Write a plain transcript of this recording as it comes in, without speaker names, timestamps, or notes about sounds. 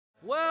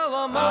Well,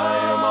 I'm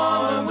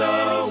on the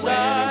winning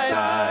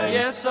side.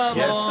 Yes, I'm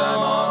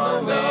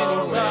on the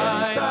winning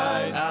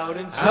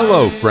side.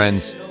 Hello,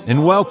 friends,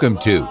 and welcome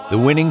to the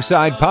Winning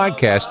Side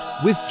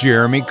Podcast with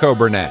Jeremy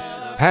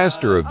Coburnett,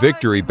 pastor of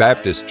Victory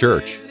Baptist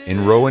Church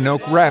in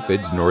Roanoke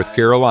Rapids, North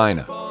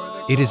Carolina.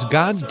 It is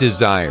God's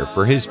desire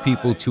for His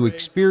people to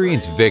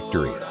experience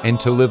victory and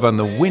to live on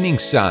the winning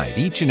side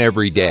each and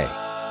every day.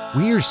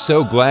 We are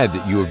so glad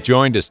that you have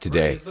joined us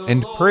today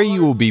and pray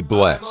you will be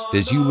blessed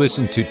as you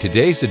listen to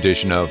today's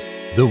edition of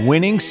The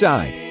Winning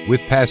Side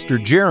with Pastor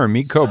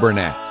Jeremy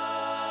Coburnett.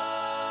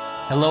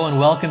 Hello and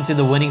welcome to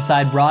the Winning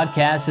Side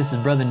broadcast. This is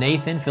Brother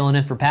Nathan filling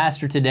in for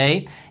Pastor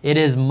today. It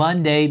is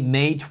Monday,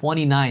 May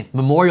 29th,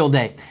 Memorial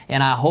Day,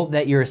 and I hope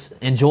that you're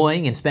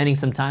enjoying and spending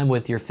some time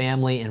with your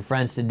family and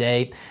friends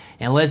today.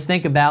 And let's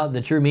think about the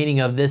true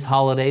meaning of this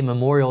holiday,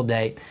 Memorial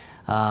Day,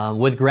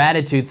 with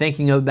gratitude,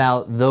 thinking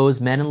about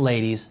those men and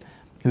ladies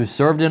who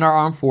served in our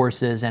armed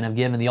forces and have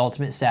given the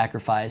ultimate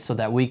sacrifice so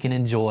that we can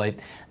enjoy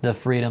the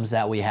freedoms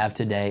that we have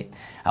today.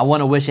 I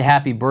want to wish a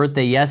happy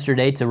birthday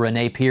yesterday to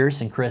Renee Pierce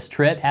and Chris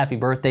Tripp. Happy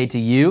birthday to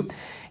you.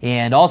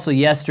 And also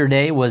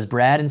yesterday was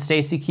Brad and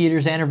Stacy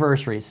Keeter's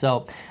anniversary.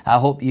 So I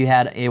hope you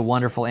had a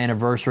wonderful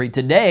anniversary.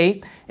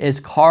 Today is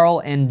Carl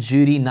and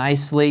Judy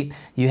Nicely.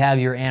 You have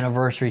your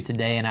anniversary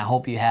today, and I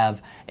hope you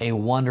have a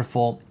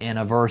wonderful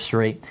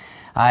anniversary.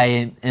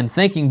 I am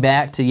thinking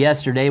back to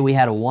yesterday. We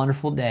had a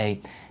wonderful day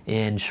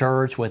in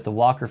church with the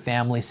Walker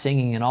family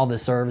singing in all the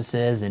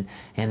services and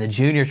the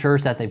junior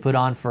church that they put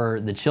on for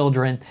the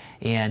children.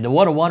 And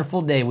what a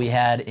wonderful day we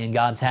had in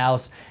God's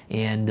house.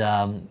 And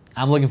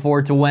I'm looking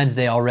forward to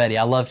Wednesday already.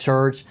 I love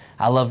church.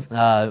 I love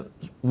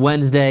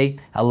Wednesday.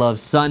 I love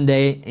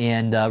Sunday.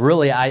 And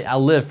really, I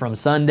live from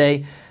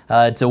Sunday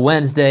to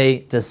Wednesday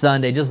to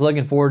Sunday, just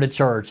looking forward to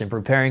church and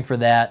preparing for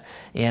that.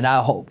 And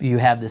I hope you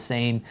have the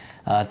same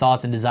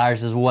thoughts and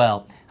desires as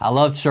well. I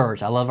love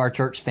church. I love our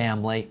church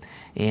family.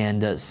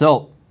 And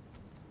so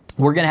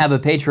we're going to have a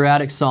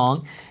patriotic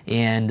song,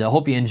 and I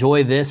hope you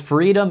enjoy this.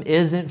 Freedom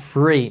Isn't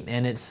Free,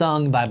 and it's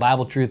sung by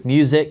Bible Truth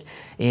Music,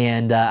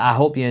 and I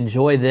hope you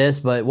enjoy this.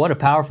 But what a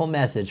powerful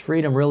message.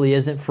 Freedom really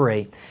isn't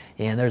free,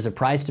 and there's a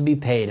price to be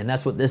paid, and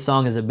that's what this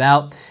song is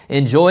about.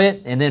 Enjoy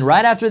it, and then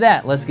right after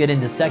that, let's get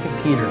into 2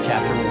 Peter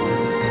chapter 1.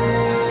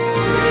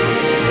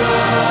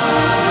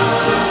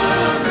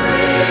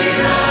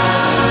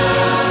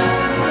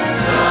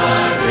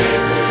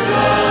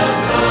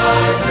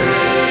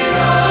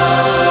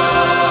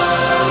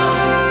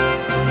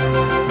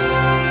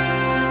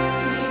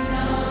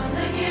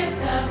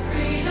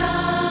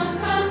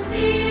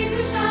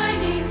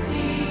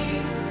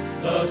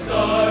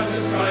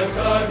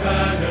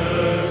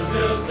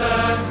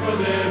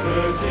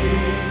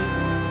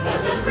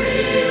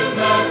 Freedom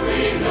that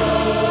we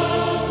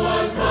know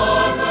was born.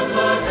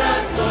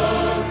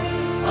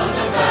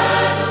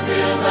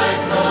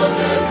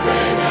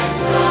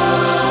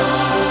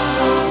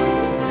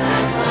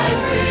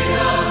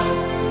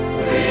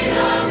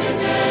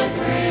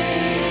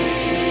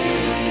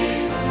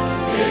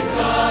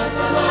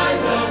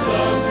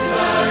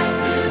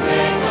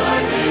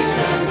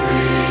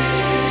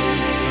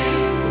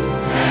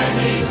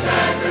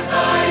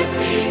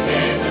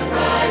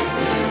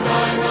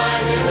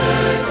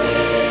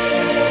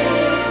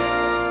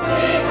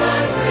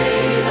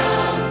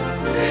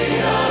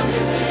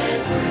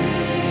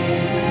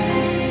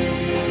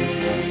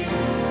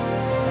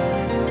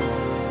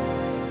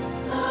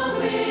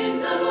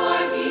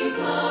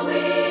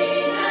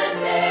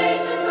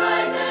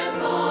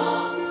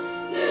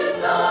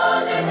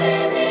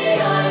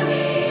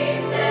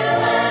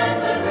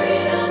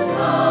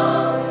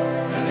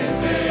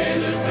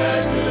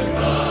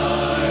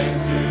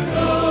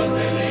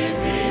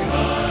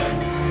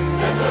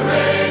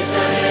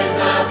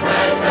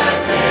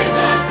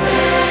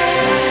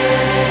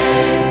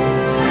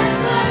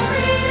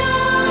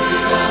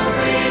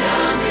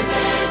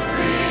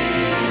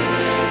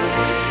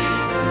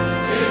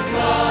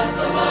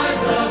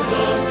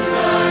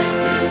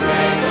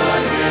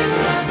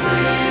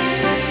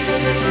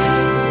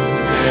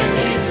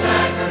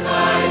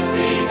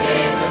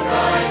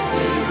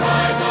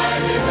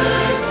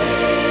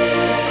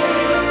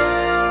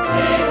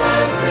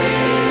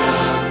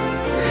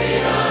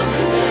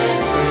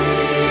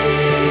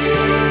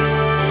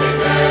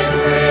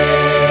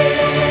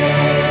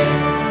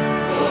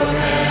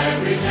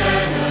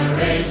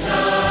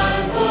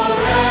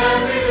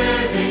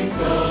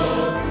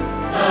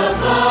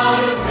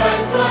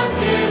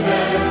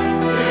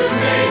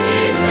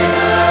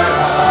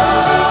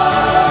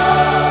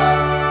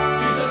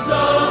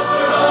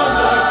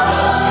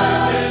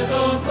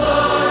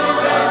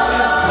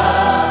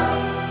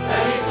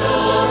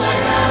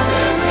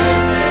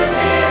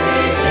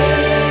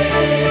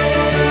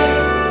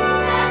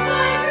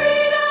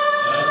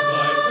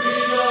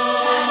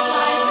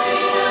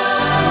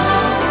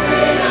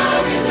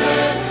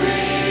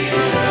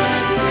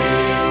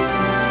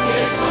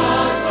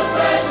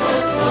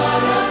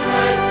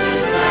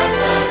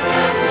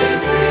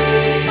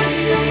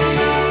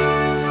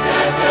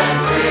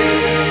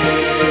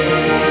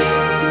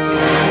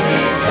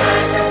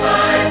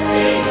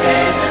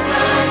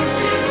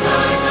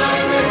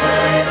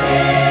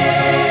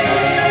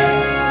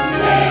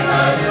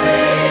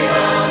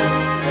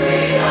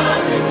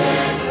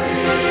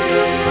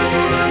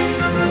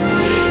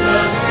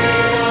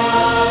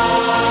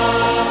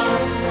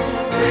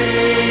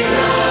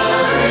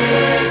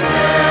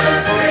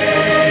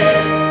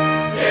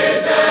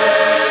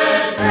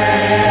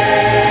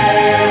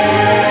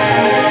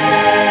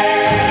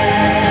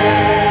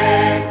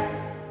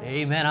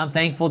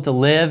 thankful to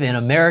live in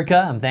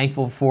America. I'm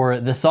thankful for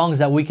the songs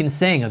that we can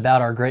sing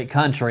about our great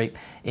country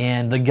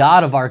and the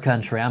God of our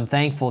country. I'm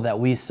thankful that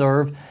we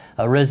serve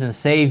a risen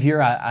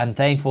Savior. I'm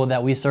thankful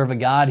that we serve a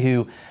God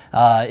who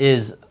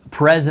is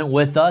present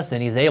with us,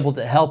 and He's able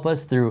to help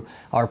us through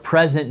our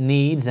present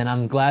needs. And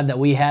I'm glad that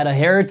we had a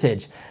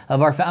heritage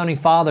of our founding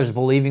fathers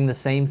believing the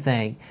same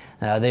thing.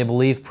 They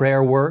believe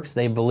prayer works.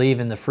 They believe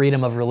in the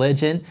freedom of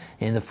religion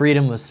and the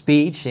freedom of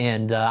speech.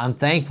 And I'm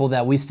thankful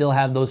that we still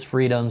have those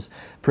freedoms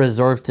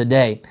preserved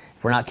today.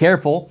 If we're not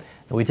careful,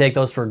 and we take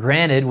those for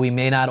granted, we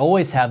may not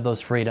always have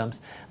those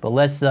freedoms. But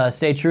let's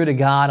stay true to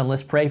God, and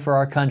let's pray for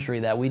our country,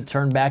 that we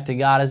turn back to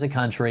God as a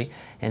country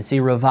and see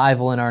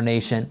revival in our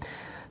nation.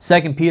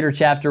 2 Peter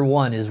chapter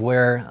 1 is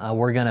where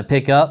we're going to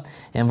pick up.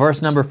 In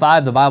verse number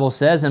 5, the Bible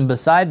says, "And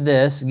beside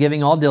this,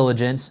 giving all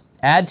diligence,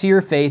 add to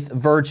your faith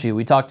virtue."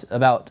 We talked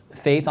about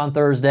faith on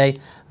Thursday,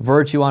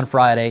 virtue on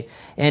Friday.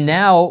 And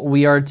now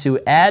we are to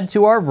add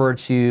to our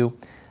virtue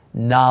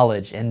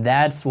knowledge. And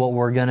that's what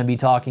we're going to be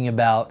talking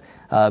about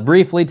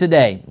briefly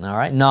today. All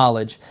right,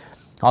 knowledge.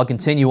 I'll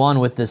continue on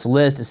with this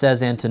list. It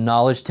says, "And to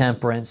knowledge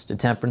temperance, to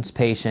temperance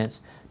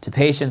patience, to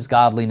patience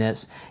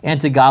godliness, and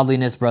to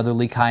godliness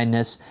brotherly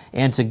kindness,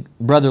 and to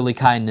brotherly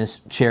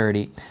kindness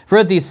charity. For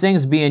if these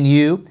things be in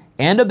you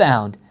and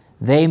abound,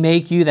 they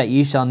make you that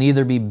ye shall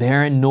neither be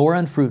barren nor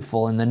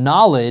unfruitful in the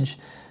knowledge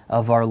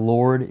of our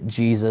Lord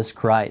Jesus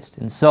Christ."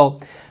 And so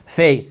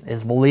faith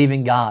is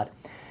believing God.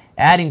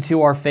 Adding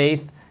to our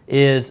faith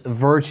is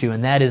virtue,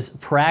 and that is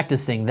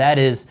practicing. That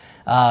is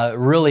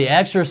really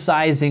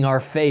exercising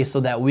our faith so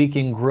that we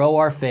can grow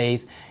our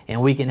faith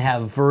and we can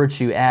have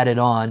virtue added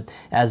on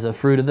as a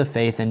fruit of the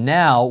faith. And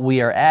now we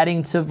are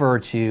adding to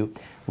virtue,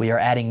 we are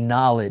adding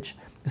knowledge.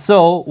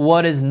 So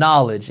what is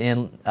knowledge?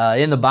 In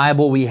the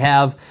Bible, we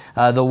have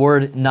the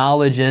word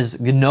knowledge is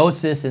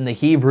gnosis in the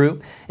Hebrew.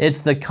 It's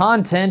the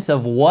content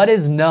of what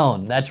is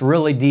known. That's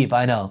really deep,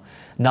 I know.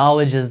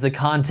 Knowledge is the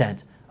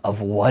content of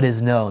what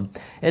is known.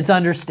 It's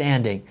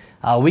understanding.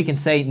 We can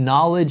say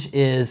knowledge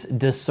is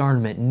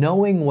discernment,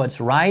 knowing what's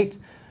right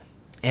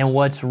and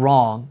what's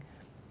wrong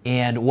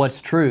and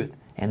what's truth.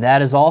 And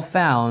that is all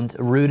found,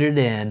 rooted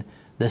in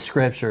the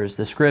Scriptures.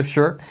 The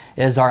Scripture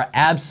is our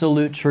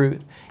absolute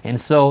truth. And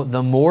so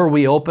the more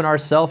we open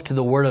ourselves to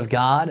the Word of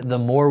God, the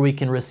more we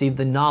can receive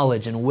the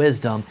knowledge and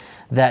wisdom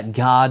that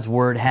God's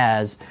Word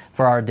has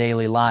for our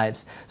daily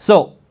lives.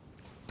 So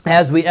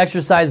as we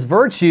exercise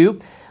virtue,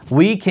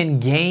 we can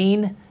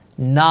gain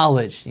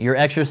knowledge. You're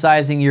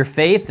exercising your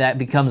faith, that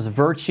becomes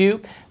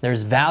virtue.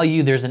 There's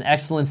value, there's an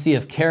excellency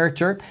of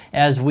character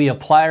as we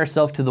apply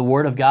ourselves to the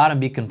Word of God and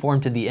be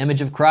conformed to the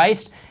image of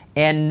Christ.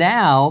 And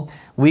now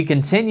we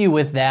continue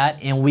with that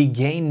and we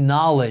gain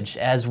knowledge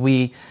as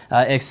we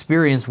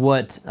experience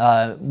what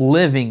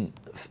living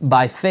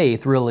by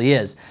faith really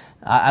is.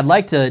 I'd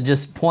like to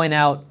just point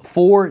out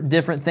 4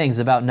 different things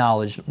about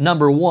knowledge.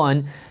 Number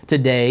 1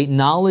 today,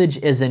 knowledge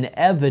is an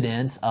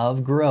evidence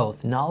of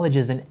growth. Knowledge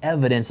is an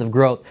evidence of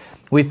growth.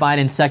 We find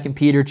in 2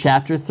 Peter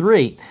chapter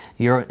 3.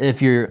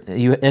 If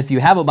you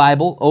have a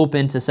Bible,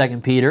 open to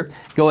 2 Peter.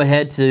 Go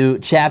ahead to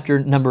chapter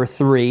number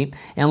 3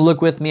 and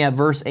look with me at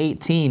verse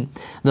 18.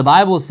 The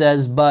Bible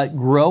says, "But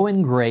grow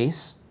in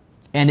grace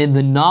and in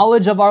the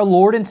knowledge of our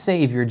Lord and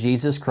Savior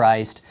Jesus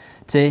Christ.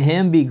 To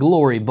Him be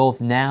glory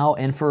both now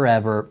and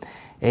forever.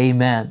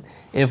 Amen."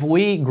 If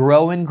we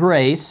grow in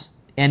grace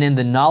and in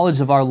the knowledge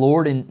of our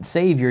Lord and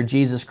Savior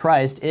Jesus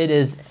Christ, it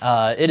is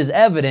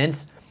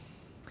evidence,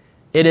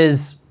 it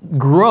is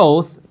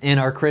growth in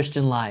our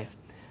Christian life.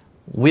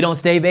 We don't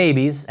stay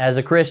babies. As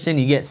a Christian,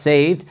 you get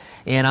saved,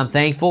 and I'm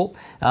thankful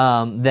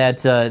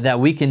that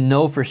we can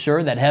know for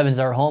sure that heaven's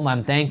our home.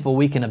 I'm thankful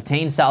we can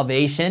obtain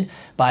salvation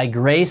by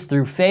grace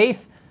through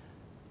faith.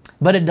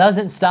 But it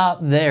doesn't stop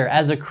there.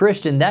 As a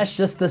Christian, that's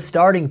just the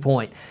starting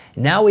point.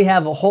 Now we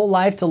have a whole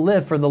life to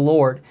live for the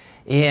Lord.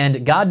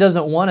 And God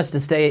doesn't want us to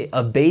stay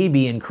a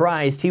baby in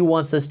Christ. He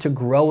wants us to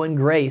grow in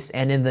grace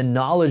and in the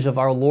knowledge of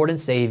our Lord and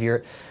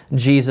Savior,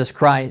 Jesus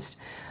Christ.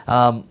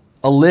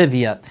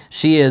 Olivia,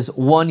 she is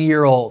 1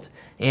 year old.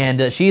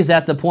 And she's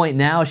at the point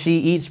now, she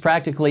eats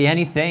practically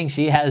anything.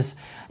 She has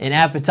an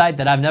appetite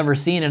that I've never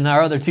seen in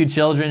our other 2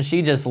 children.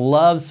 She just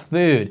loves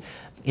food.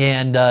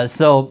 And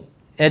so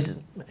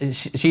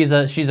she's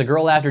a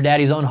girl after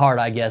Daddy's own heart,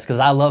 I guess, because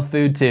I love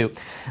food too.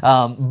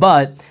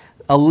 But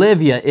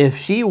Olivia, if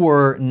she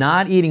were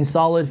not eating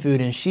solid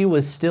food and she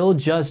was still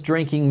just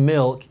drinking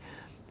milk,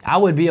 I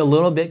would be a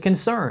little bit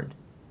concerned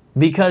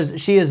because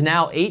she is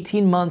now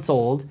 18 months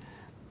old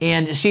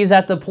and she's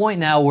at the point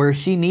now where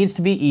she needs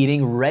to be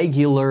eating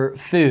regular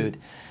food.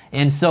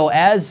 And so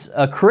as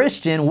a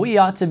Christian, we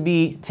ought to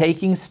be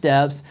taking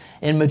steps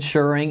in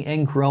maturing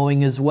and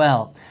growing as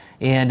well.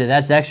 And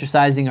that's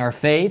exercising our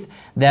faith.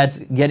 That's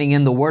getting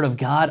in the Word of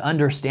God,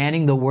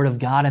 understanding the Word of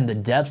God and the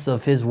depths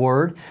of His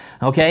Word.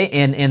 Okay,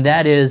 and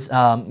that is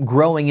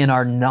growing in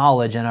our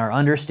knowledge and our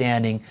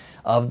understanding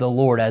of the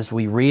Lord as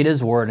we read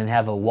His Word and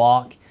have a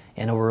walk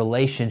and a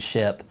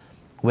relationship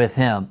with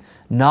Him.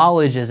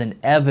 Knowledge is an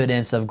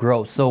evidence of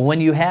growth. So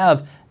when you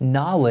have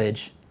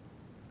knowledge,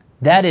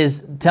 That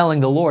is telling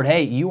the Lord,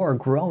 hey, you are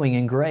growing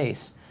in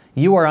grace.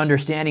 You are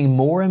understanding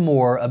more and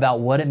more about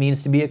what it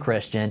means to be a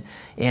Christian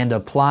and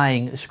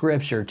applying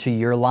Scripture to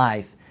your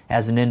life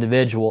as an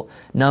individual.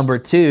 Number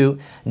 2,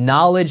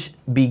 knowledge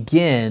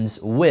begins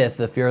with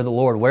the fear of the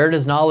Lord. Where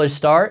does knowledge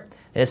start?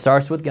 It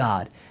starts with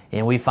God.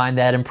 And we find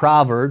that in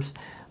Proverbs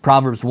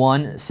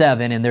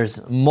 1:7, and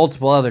there's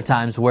multiple other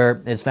times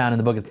where it's found in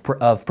the book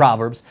of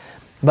Proverbs.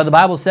 But the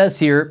Bible says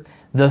here,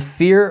 the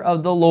fear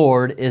of the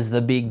Lord is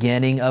the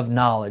beginning of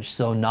knowledge.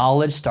 So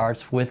knowledge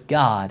starts with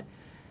God.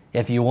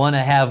 If you want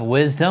to have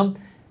wisdom,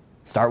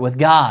 start with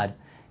God,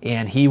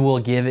 and He will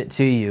give it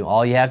to you.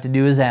 All you have to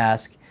do is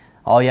ask.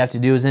 All you have to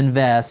do is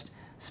invest,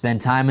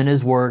 spend time in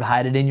His Word,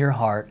 hide it in your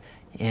heart,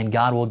 and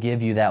God will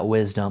give you that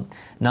wisdom.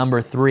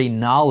 Number 3,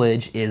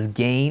 knowledge is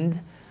gained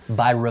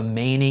by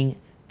remaining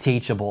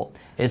teachable.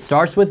 It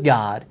starts with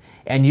God,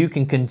 and you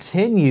can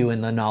continue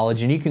in the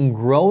knowledge, and you can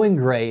grow in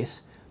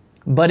grace,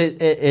 but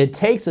it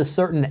takes a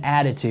certain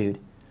attitude.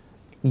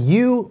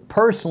 You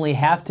personally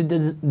have to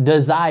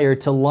desire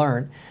to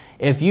learn.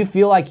 If you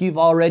feel like you've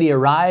already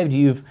arrived,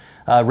 you've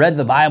read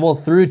the Bible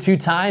through 2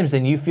 times,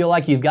 and you feel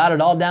like you've got it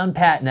all down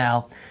pat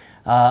now,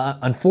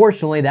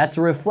 unfortunately, that's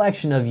a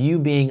reflection of you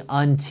being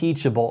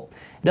unteachable.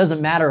 It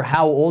doesn't matter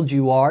how old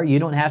you are. You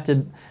don't have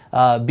to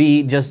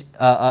be just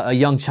a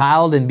young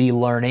child and be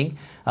learning.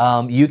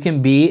 You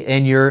can be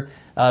in your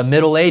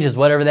middle ages,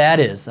 whatever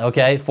that is,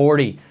 okay?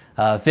 40,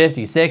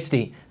 50,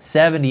 60,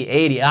 70,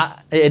 80.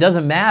 It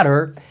doesn't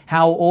matter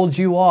how old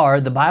you are.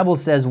 The Bible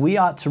says we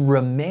ought to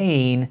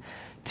remain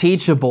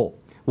teachable.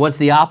 What's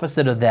the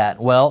opposite of that?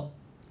 Well,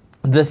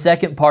 the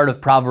second part of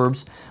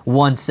Proverbs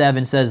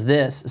 1:7 says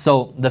this.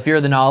 So the fear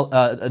of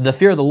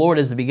the Lord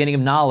is the beginning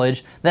of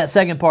knowledge. That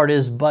second part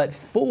is, but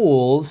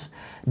fools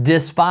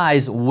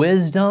despise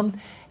wisdom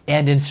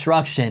and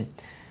instruction.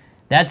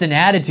 That's an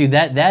attitude.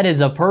 That is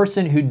a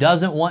person who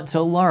doesn't want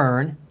to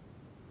learn,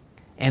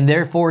 and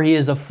therefore he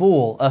is a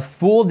fool. A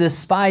fool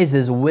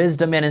despises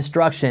wisdom and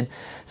instruction.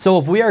 So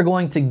if we are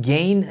going to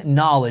gain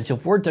knowledge,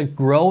 if we're to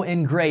grow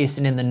in grace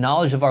and in the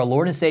knowledge of our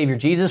Lord and Savior,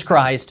 Jesus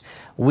Christ,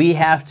 we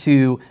have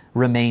to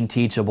remain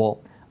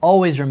teachable.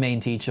 Always remain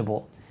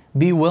teachable.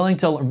 Be willing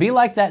to learn. Be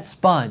like that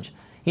sponge.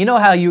 You know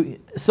how you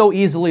so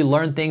easily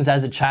learn things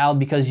as a child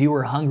because you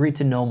were hungry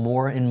to know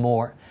more and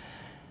more.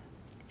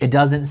 It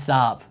doesn't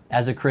stop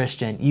as a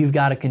Christian. You've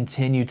got to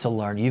continue to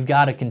learn. You've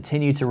got to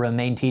continue to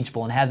remain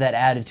teachable and have that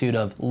attitude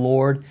of,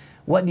 Lord,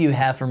 what do you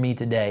have for me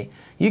today?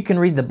 You can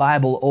read the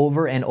Bible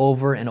over and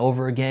over and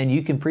over again.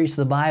 You can preach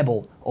the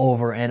Bible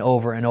over and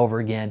over and over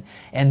again.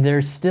 And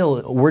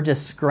we're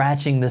just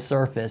scratching the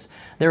surface.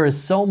 There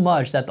is so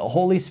much that the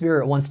Holy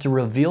Spirit wants to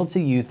reveal to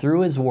you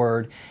through His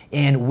Word.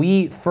 And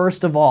we,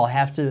 first of all,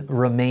 have to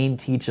remain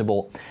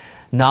teachable.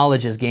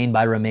 Knowledge is gained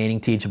by remaining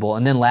teachable.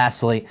 And then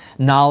lastly,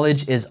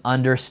 knowledge is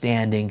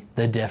understanding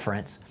the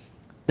difference.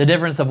 The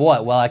difference of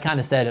what? Well, I kind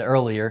of said it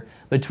earlier,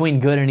 between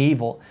good and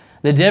evil.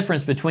 The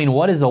difference between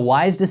what is a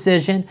wise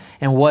decision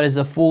and what is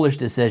a foolish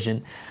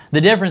decision. The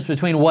difference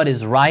between what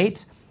is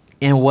right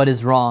and what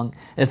is wrong.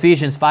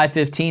 Ephesians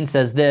 5:15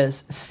 says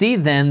this, see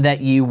then that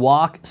ye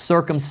walk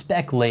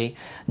circumspectly,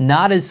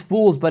 not as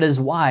fools but as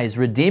wise,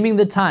 redeeming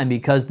the time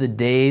because the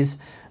days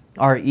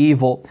are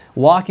evil.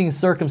 Walking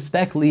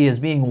circumspectly is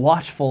being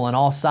watchful on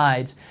all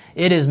sides.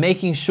 It is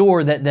making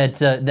sure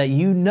that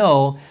you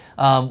know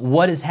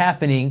what is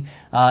happening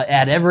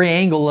at every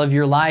angle of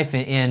your life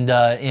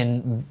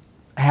and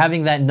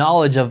having that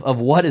knowledge of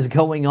what is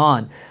going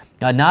on.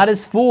 Not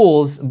as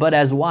fools, but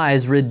as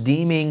wise,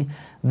 redeeming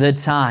the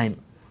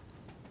time.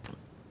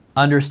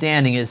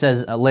 Understanding, it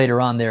says later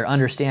on there,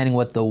 understanding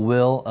what the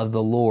will of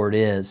the Lord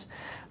is.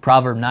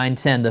 Proverb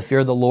 9:10, the fear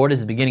of the Lord is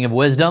the beginning of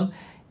wisdom,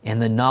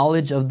 and the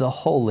knowledge of the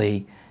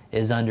holy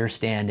is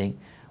understanding.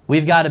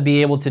 We've got to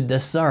be able to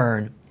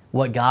discern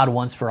what God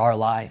wants for our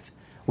life.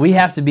 We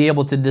have to be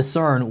able to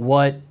discern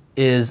what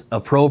is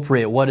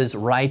appropriate, what is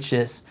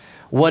righteous,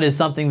 what is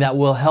something that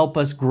will help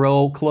us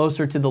grow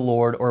closer to the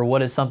Lord, or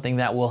what is something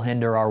that will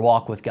hinder our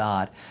walk with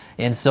God.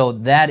 And so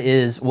that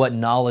is what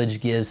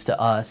knowledge gives to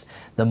us.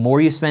 The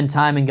more you spend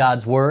time in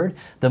God's Word,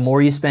 the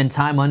more you spend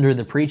time under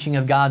the preaching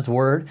of God's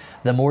Word,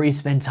 the more you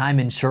spend time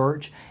in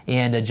church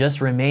and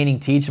just remaining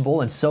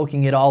teachable and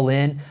soaking it all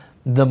in,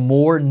 the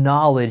more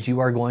knowledge you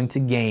are going to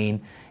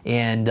gain.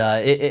 And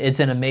it's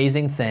an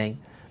amazing thing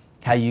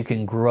how you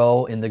can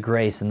grow in the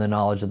grace and the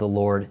knowledge of the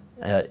Lord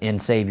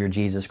and Savior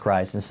Jesus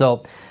Christ. And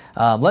so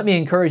let me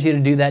encourage you to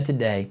do that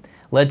today.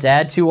 Let's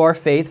add to our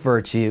faith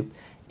virtue,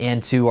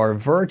 and to our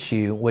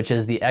virtue, which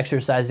is the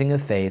exercising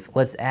of faith,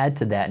 let's add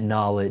to that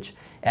knowledge.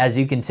 As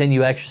you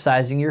continue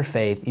exercising your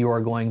faith, you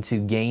are going to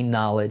gain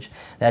knowledge.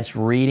 That's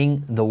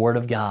reading the Word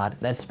of God.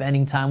 That's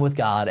spending time with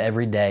God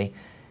every day.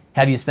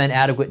 Have you spent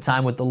adequate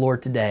time with the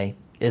Lord today?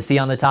 Is He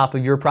on the top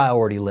of your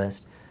priority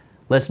list?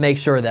 Let's make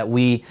sure that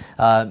we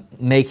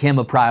make Him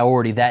a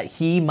priority, that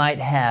He might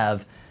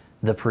have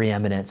the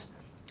preeminence.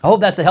 I hope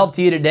that's a help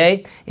to you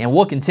today, and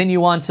we'll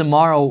continue on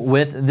tomorrow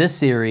with this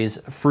series,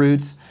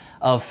 Fruits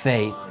of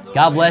Faith.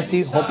 God bless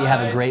you. Hope you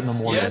have a great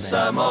Memorial Yes, Day.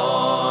 I'm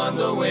on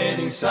the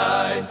winning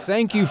side.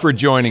 Thank you for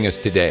joining us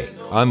today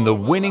on the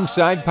Winning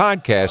Side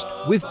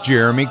Podcast with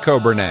Jeremy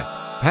Coburnett,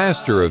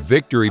 pastor of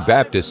Victory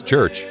Baptist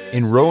Church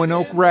in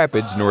Roanoke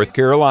Rapids, North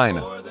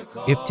Carolina.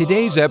 If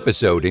today's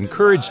episode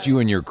encouraged you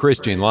in your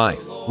Christian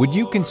life, would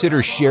you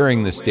consider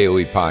sharing this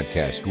daily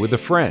podcast with a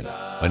friend,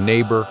 a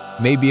neighbor,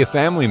 maybe a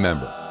family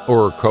member,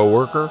 or a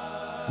coworker?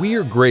 We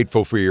are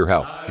grateful for your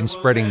help in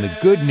spreading the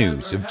good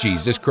news of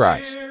Jesus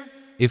Christ.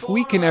 If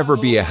we can ever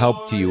be a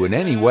help to you in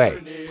any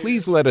way,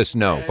 please let us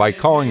know by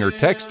calling or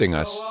texting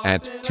us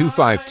at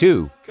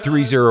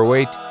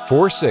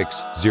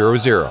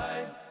 252-308-4600.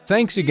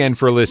 Thanks again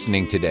for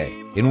listening today,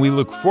 and we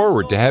look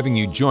forward to having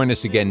you join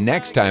us again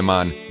next time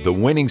on the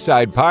Winning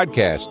Side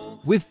Podcast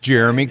with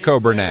Jeremy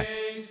Coburnett.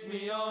 Place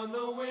me on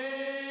the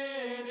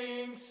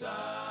winning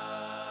side.